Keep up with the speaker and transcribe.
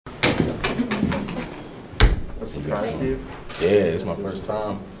A surprise to you? Yeah, it's my first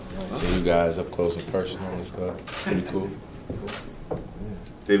time seeing you guys up close and personal and stuff. Pretty cool.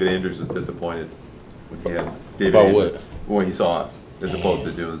 David Andrews was disappointed when he had David About Andrews, what? when he saw us, as opposed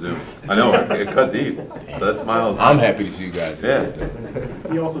to doing Zoom. I know, it cut deep, so that smile. I'm happy to see you guys. Yeah.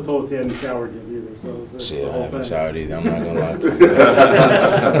 He also told us he hadn't showered yet either, so it's Shit, the I whole haven't thing. showered either. I'm not gonna lie to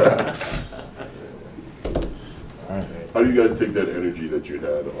you. How do you guys take that energy that you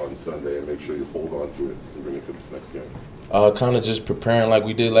had on Sunday and make sure you hold on to it and bring it to this next game? Kind of just preparing like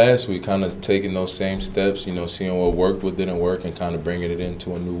we did last week, kind of taking those same steps, you know, seeing what worked, what didn't work, and kind of bringing it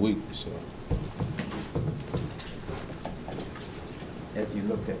into a new week. So. As you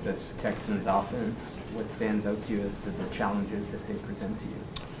look at the Texans' offense, what stands out to you as the challenges that they present to you?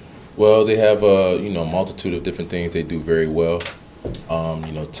 Well, they have a multitude of different things they do very well.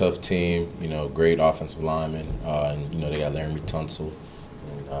 Tough team, great offensive linemen, and they got Laremy Tunsil,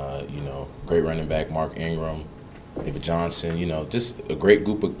 and great running back Mark Ingram, David Johnson. Just a great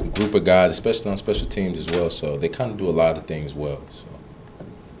group of guys, especially on special teams as well. So they kind of do a lot of things well. So.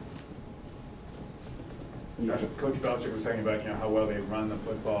 Coach Belichick was talking about how well they run the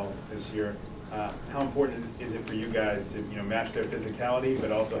football this year. How important is it for you guys to match their physicality,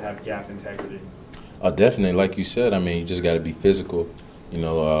 but also have gap integrity? Definitely, like you said. I mean, you just got to be physical.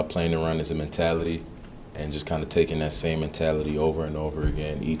 Playing the run is a mentality, and just kind of taking that same mentality over and over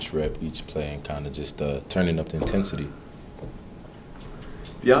again, each rep, each play, and kind of just turning up the intensity.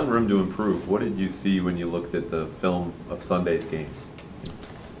 Beyond room to improve, what did you see when you looked at the film of Sunday's game?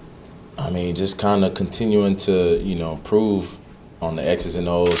 I mean, just kind of continuing to, improve on the X's and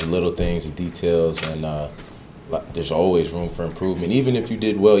O's, the little things, the details, and there's always room for improvement. Even if you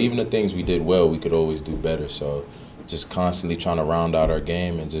did well, even the things we did well, we could always do better. So just constantly trying to round out our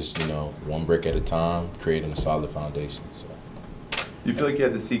game and just, one brick at a time, creating a solid foundation. So. Do you feel like you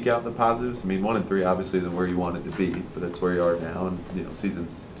had to seek out the positives? I mean, 1-3 obviously isn't where you want it to be, but that's where you are now, and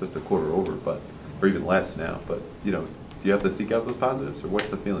season's just a quarter over, or even less now. But do you have to seek out those positives, or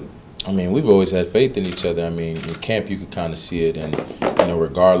what's the feeling? I mean, we've always had faith in each other. I mean, in camp you could kind of see it, and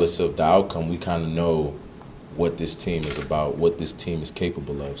regardless of the outcome, we kind of know what this team is about, what this team is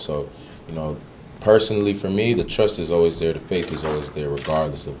capable of. So, personally for me, the trust is always there, the faith is always there,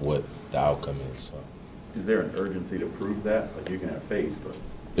 regardless of what the outcome is. So. Is there an urgency to prove that? Like, you can have faith, but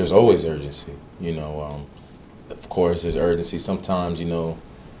There's always urgency. Of course, there's urgency. Sometimes,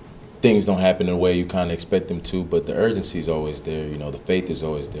 things don't happen in the way you kind of expect them to, but the urgency is always there. The faith is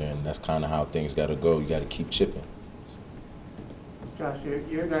always there, and that's kind of how things got to go. You got to keep chipping. Josh,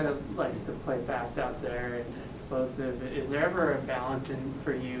 you're a guy that likes to play fast out there and explosive. Is there ever a balance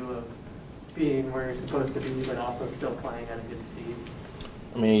for you of being where you're supposed to be, but also still playing at a good speed?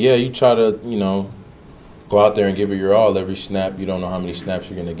 I mean, yeah, you try to, go out there and give it your all every snap. You don't know how many snaps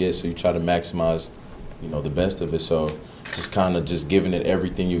you're going to get, so you try to maximize, the best of it. So just kind of just giving it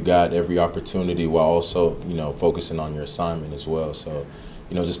everything you got, every opportunity, while also, focusing on your assignment as well. So,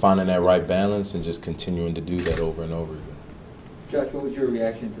 just finding that right balance and just continuing to do that over and over again. Josh, what was your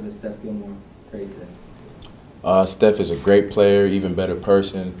reaction to the Steph Gilmore trade today? Steph is a great player, even better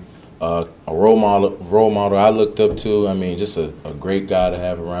person, a role model I looked up to. I mean, just a great guy to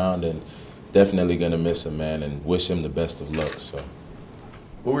have around, and definitely going to miss him, man, and wish him the best of luck. So.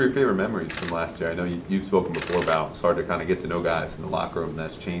 What were your favorite memories from last year? I know you've spoken before about it's hard to kind of get to know guys in the locker room, and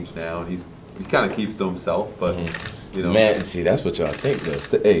that's changed now. And he kind of keeps to himself, but Man, see, that's what y'all think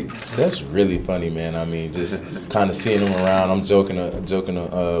though. Hey, Steph's really funny, man. I mean, just kind of seeing him around. I'm joking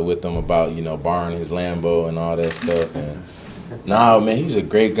with him about borrowing his Lambo and all that stuff. And man, he's a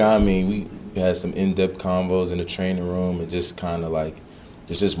great guy. I mean, we had some in-depth combos in the training room, and just kind of like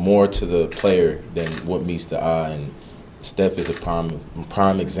there's just more to the player than what meets the eye. And Steph is a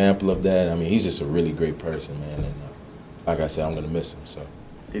prime example of that. I mean, he's just a really great person, man. And like I said, I'm gonna miss him. So.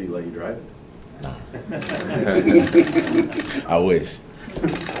 did he let you drive it? No. I wish.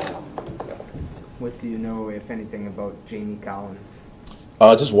 What do you know, if anything, about Jamie Collins?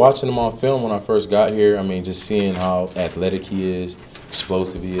 Just watching him on film when I first got here. I mean, just seeing how athletic he is,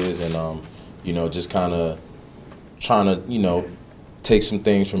 explosive he is, and just kind of trying to take some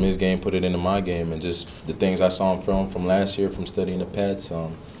things from his game, put it into my game, and just the things I saw him from last year from studying the Pats.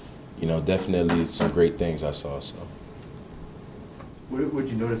 Definitely some great things I saw. So. What would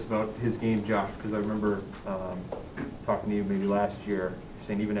you notice about his game, Josh? Because I remember talking to you maybe last year,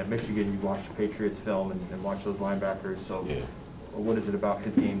 saying even at Michigan you watched Patriots film and watched those linebackers. So yeah. What is it about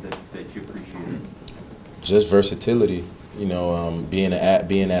his game that you appreciated? Just versatility, being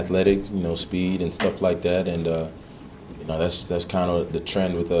athletic, speed and stuff like that. And, that's kind of the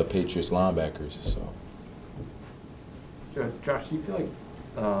trend with Patriots linebackers. So. Josh, do you feel like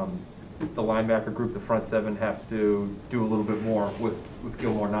the linebacker group, the front seven, has to do a little bit more with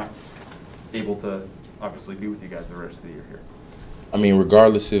Gilmore not able to obviously be with you guys the rest of the year here? I mean,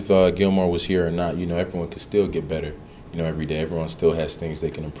 regardless if Gilmore was here or not, you know, everyone can still get better, you know, every day. Everyone still has things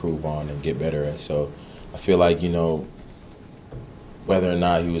they can improve on and get better at. So I feel like, you know, whether or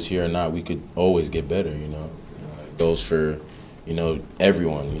not he was here or not, we could always get better, you know. It goes for, you know,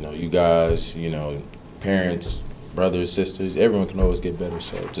 everyone, you know, you guys, you know, parents, brothers, sisters, everyone can always get better.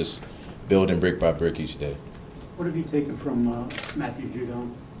 So just building brick by brick each day. What have you taken from Matthew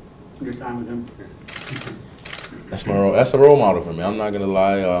Judon, your time with him? That's a role model for me. I'm not gonna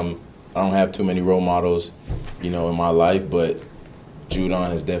lie. I don't have too many role models, you know, in my life, but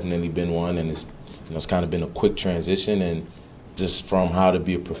Judon has definitely been one, and it's, you know, it's kind of been a quick transition, and just from how to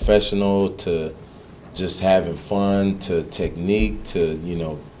be a professional to just having fun to technique to, you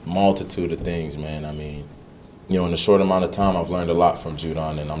know, multitude of things, man. I mean, you know, in a short amount of time, I've learned a lot from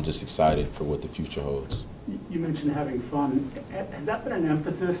Judon, and I'm just excited for what the future holds. You mentioned having fun. Has that been an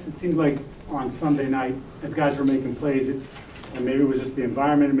emphasis? It seemed like on Sunday night, as guys were making plays, and maybe it was just the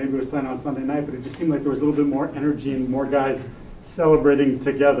environment, and maybe it was playing on Sunday night, but it just seemed like there was a little bit more energy and more guys celebrating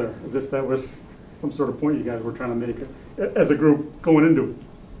together, as if that was some sort of point you guys were trying to make as a group going into it.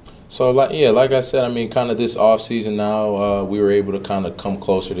 So, like I said, I mean, kind of this off season now, we were able to kind of come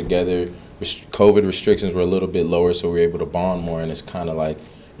closer together. COVID restrictions were a little bit lower, so we were able to bond more, and it's kind of like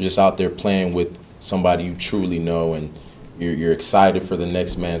you're just out there playing with somebody you truly know, and you're excited for the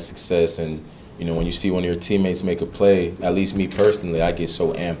next man's success. And, you know, when you see one of your teammates make a play, at least me personally, I get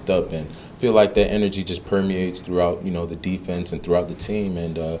so amped up and feel like that energy just permeates throughout, you know, the defense and throughout the team.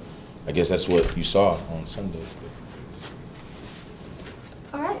 And I guess that's what you saw on Sunday.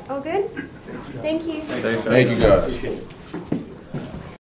 All right, all good? Thank you. Thanks, Josh. Thank you, guys.